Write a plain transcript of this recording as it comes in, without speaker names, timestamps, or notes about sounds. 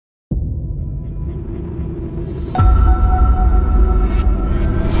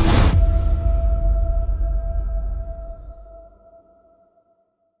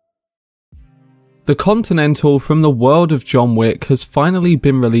The Continental from the World of John Wick has finally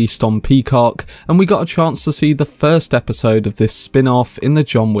been released on Peacock, and we got a chance to see the first episode of this spin-off in the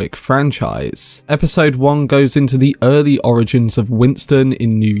John Wick franchise. Episode 1 goes into the early origins of Winston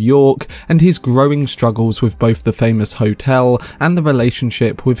in New York and his growing struggles with both the famous hotel and the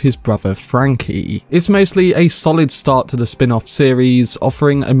relationship with his brother Frankie. It's mostly a solid start to the spin-off series,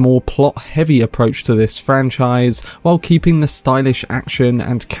 offering a more plot-heavy approach to this franchise while keeping the stylish action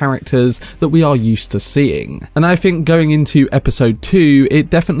and characters that we are used to seeing. And I think going into episode 2, it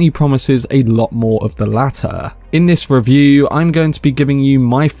definitely promises a lot more of the latter. In this review, I'm going to be giving you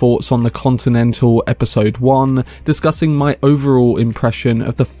my thoughts on The Continental Episode 1, discussing my overall impression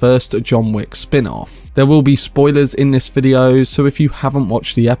of the first John Wick spin-off. There will be spoilers in this video, so if you haven't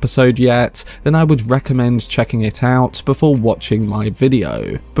watched the episode yet, then I would recommend checking it out before watching my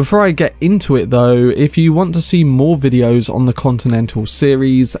video. Before I get into it though, if you want to see more videos on the Continental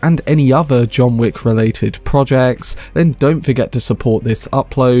series and any other John Wick related projects, then don't forget to support this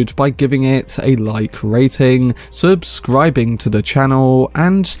upload by giving it a like rating, subscribing to the channel,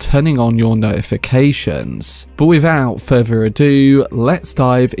 and turning on your notifications. But without further ado, let's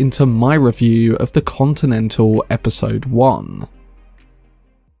dive into my review of The Continental Episode 1.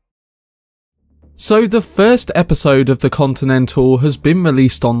 So the first episode of The Continental has been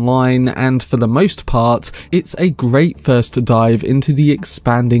released online, and for the most part, it's a great first dive into the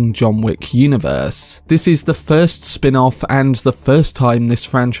expanding John Wick universe. This is the first spin-off and the first time this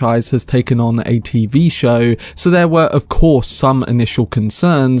franchise has taken on a TV show, so there were of course some initial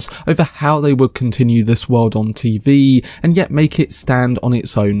concerns over how they would continue this world on TV and yet make it stand on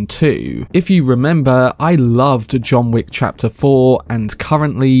its own too. If you remember, I loved John Wick Chapter 4, and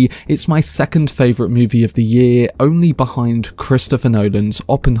currently it's my second favourite movie of the year, only behind Christopher Nolan's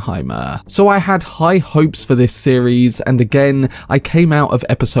Oppenheimer. So I had high hopes for this series, and again, I came out of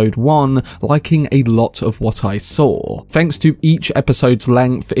episode 1 liking a lot of what I saw. Thanks to each episode's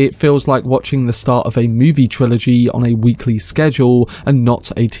length, it feels like watching the start of a movie trilogy on a weekly schedule and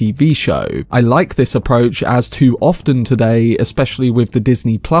not a TV show. I like this approach, as too often today, especially with the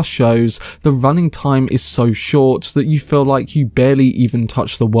Disney Plus shows, the running time is so short that you feel like you barely even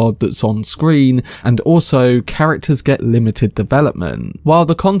touch the world that's on screen, and also characters get limited development. While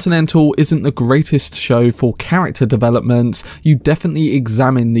The Continental isn't the greatest show for character development, you definitely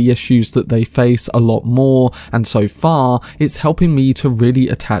examine the issues that they face a lot more, and so far it's helping me to really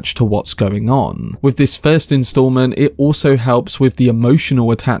attach to what's going on. With this first installment, it also helps with the emotional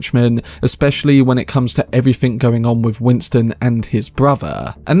attachment, especially when it comes to everything going on with Winston and his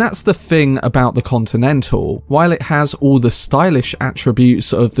brother. And that's the thing about The Continental. While it has all the stylish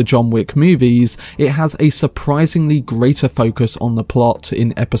attributes of the John Wick movies, it has a surprisingly greater focus on the plot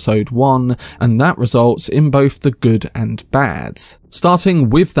in episode 1, and that results in both the good and bad. Starting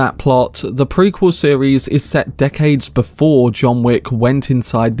with that plot, the prequel series is set decades before John Wick went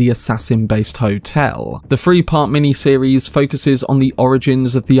inside the assassin-based hotel. The 3-part miniseries focuses on the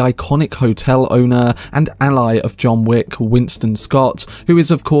origins of the iconic hotel owner and ally of John Wick, Winston Scott, who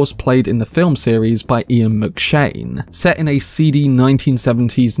is of course played in the film series by Ian McShane. Set in a seedy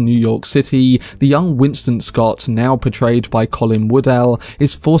 1970s New York City, the young Winston Scott, now portrayed by Colin Woodell,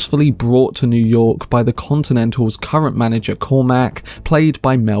 is forcefully brought to New York by the Continental's current manager Cormac, played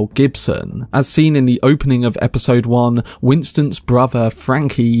by Mel Gibson. As seen in the opening of episode 1, Winston's brother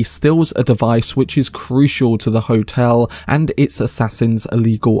Frankie steals a device which is crucial to the hotel and its assassins'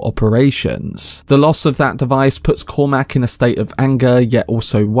 illegal operations. The loss of that device puts Cormac in a state of anger yet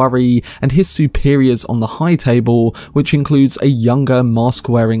also worry, and his superiors on the high table, which includes a younger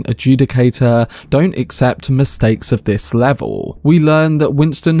mask-wearing adjudicator, don't accept mistakes of this level. We learn that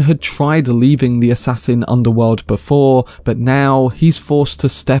Winston had tried leaving the assassin underworld before, but now he's forced to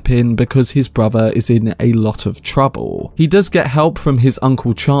step in because his brother is in a lot of trouble. He does get help from his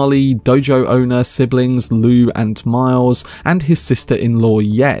uncle Charlie, dojo owner siblings Lou and Miles, and his sister-in-law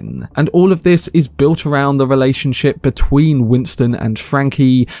Yen. And all of this is built around the relationship between Winston and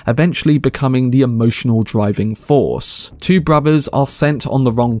Frankie, eventually becoming the emotional driving force. Two brothers are sent on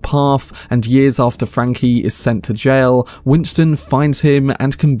the wrong path, and years after Frankie is sent to jail, Winston finds him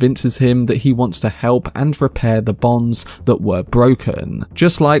and convinces him that he wants to help and repair the bonds that were broken.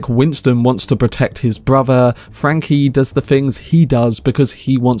 Just like Winston wants to protect his brother, Frankie does the things he does because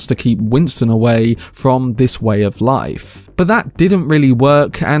he wants to keep Winston away from this way of life. But that didn't really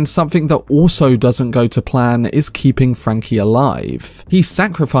work, and something that also doesn't go to plan is keeping Frankie alive. He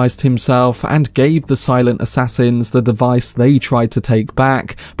sacrificed himself and gave the silent assassins the device they tried to take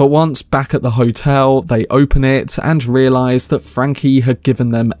back, but once back back at the hotel, they open it and realise that Frankie had given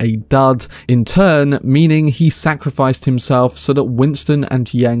them a dud, in turn meaning he sacrificed himself so that Winston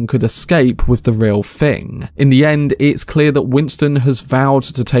and Yen could escape with the real thing. In the end, it's clear that Winston has vowed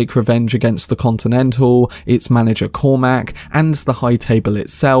to take revenge against the Continental, its manager Cormac, and the High Table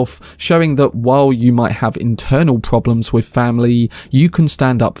itself, showing that while you might have internal problems with family, you can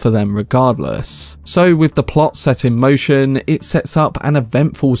stand up for them regardless. So with the plot set in motion, it sets up an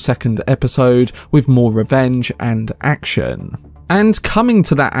eventful second episode with more revenge and action. And coming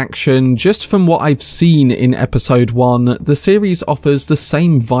to that action, just from what I've seen in episode 1, the series offers the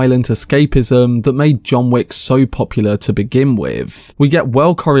same violent escapism that made John Wick so popular to begin with. We get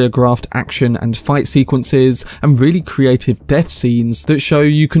well choreographed action and fight sequences, and really creative death scenes that show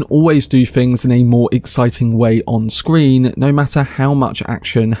you can always do things in a more exciting way on screen, no matter how much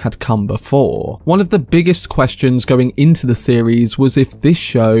action had come before. One of the biggest questions going into the series was if this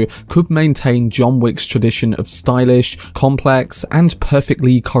show could maintain John Wick's tradition of stylish, complex, and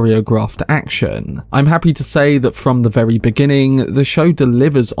perfectly choreographed action. I'm happy to say that from the very beginning, the show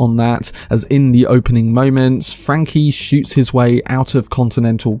delivers on that, as in the opening moments, Frankie shoots his way out of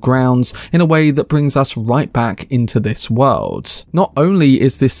Continental grounds in a way that brings us right back into this world. Not only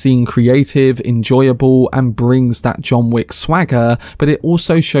is this scene creative, enjoyable, and brings that John Wick swagger, but it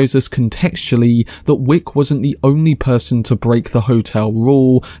also shows us contextually that Wick wasn't the only person to break the hotel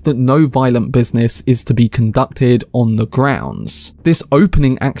rule, that no violent business is to be conducted on the grounds. This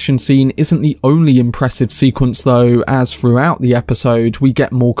opening action scene isn't the only impressive sequence though, as throughout the episode we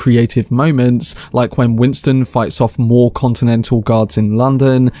get more creative moments, like when Winston fights off more Continental guards in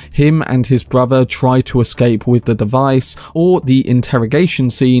London, him and his brother try to escape with the device, or the interrogation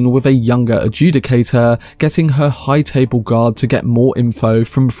scene with a younger adjudicator getting her High Table guard to get more info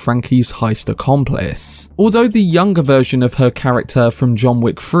from Frankie's heist accomplice. Although the younger version of her character from John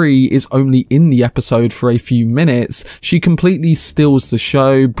Wick 3 is only in the episode for a few minutes, she completely steals the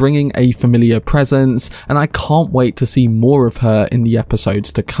show, bringing a familiar presence, and I can't wait to see more of her in the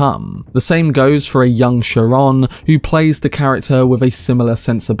episodes to come. The same goes for a young Shawn, who plays the character with a similar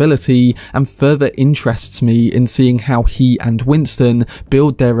sensibility and further interests me in seeing how he and Winston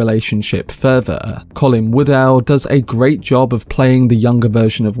build their relationship further. Colin Woodell does a great job of playing the younger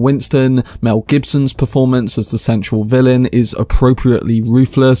version of Winston, Mel Gibson's performance as the central villain is appropriately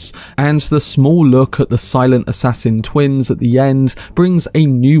ruthless, and the small look at the silent assassin twins at the end brings a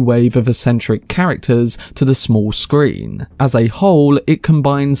new wave of eccentric characters to the small screen. As a whole, it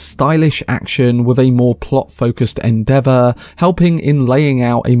combines stylish action with a more plot-focused endeavour, helping in laying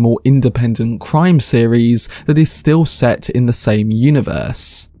out a more independent crime series that is still set in the same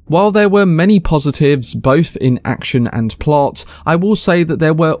universe. While there were many positives both in action and plot, I will say that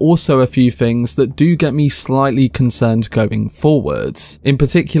there were also a few things that do get me slightly concerned going forwards. In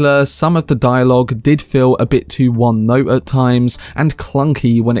particular, some of the dialogue did feel a bit too one note at times and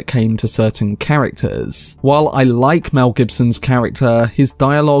clunky when it came to certain characters. While I like Mel Gibson's character, his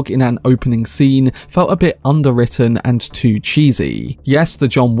dialogue in an opening scene felt a bit underwritten and too cheesy. Yes, the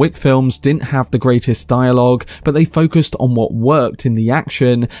John Wick films didn't have the greatest dialogue, but they focused on what worked in the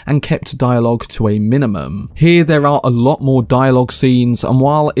action and kept dialogue to a minimum. Here there are a lot more dialogue scenes, and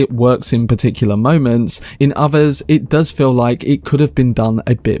while it works in particular moments, in others it does feel like it could have been done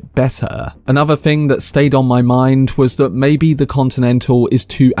a bit better. Another thing that stayed on my mind was that maybe the Continental is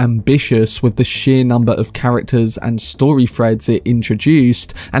too ambitious with the sheer number of characters and story threads it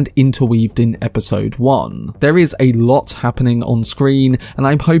introduced and interweaved in episode 1. There is a lot happening on screen, and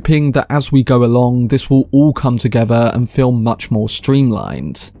I'm hoping that as we go along this will all come together and feel much more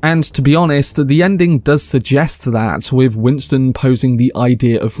streamlined. And to be honest, the ending does suggest that, with Winston posing the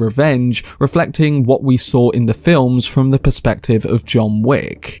idea of revenge, reflecting what we saw in the films from the perspective of John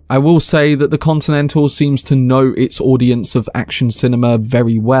Wick. I will say that the Continental seems to know its audience of action cinema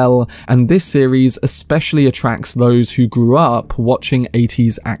very well, and this series especially attracts those who grew up watching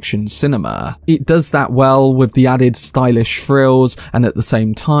 80s action cinema. It does that well with the added stylish thrills, and at the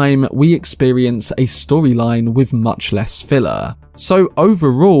same time, we experience a storyline with much less filler. So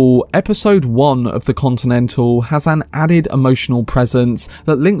overall, episode 1 of The Continental has an added emotional presence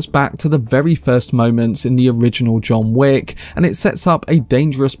that links back to the very first moments in the original John Wick, and it sets up a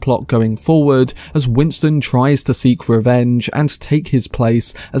dangerous plot going forward as Winston tries to seek revenge and take his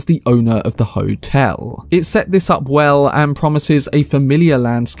place as the owner of the hotel. It set this up well and promises a familiar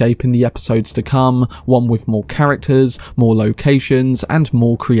landscape in the episodes to come, one with more characters, more locations, and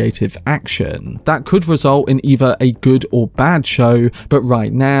more creative action. That could result in either a good or bad show, show, but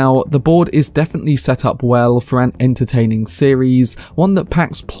right now, the board is definitely set up well for an entertaining series, one that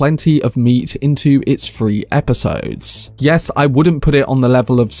packs plenty of meat into its 3 episodes. Yes, I wouldn't put it on the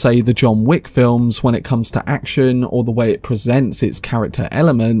level of, say, the John Wick films when it comes to action or the way it presents its character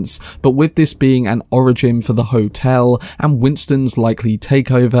elements, but with this being an origin for the hotel and Winston's likely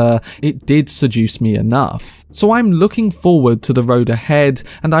takeover, it did seduce me enough. So I'm looking forward to the road ahead,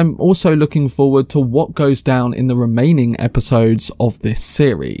 and I'm also looking forward to what goes down in the remaining episodes of this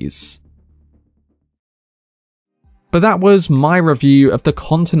series. But that was my review of The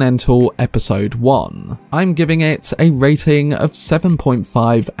Continental Episode 1. I'm giving it a rating of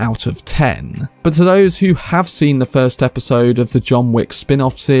 7.5 out of 10. But to those who have seen the first episode of the John Wick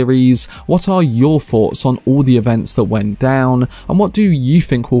spin-off series, what are your thoughts on all the events that went down, and what do you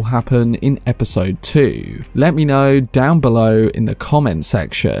think will happen in Episode 2? Let me know down below in the comment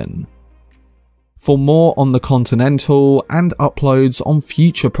section. For more on The Continental and uploads on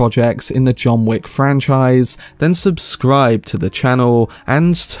future projects in the John Wick franchise, then subscribe to the channel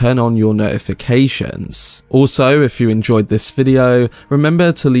and turn on your notifications. Also, if you enjoyed this video,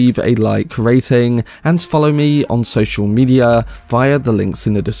 remember to leave a like rating and follow me on social media via the links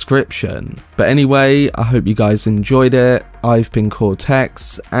in the description. But anyway, I hope you guys enjoyed it. I've been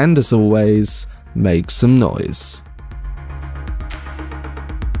Cortex, and as always, make some noise.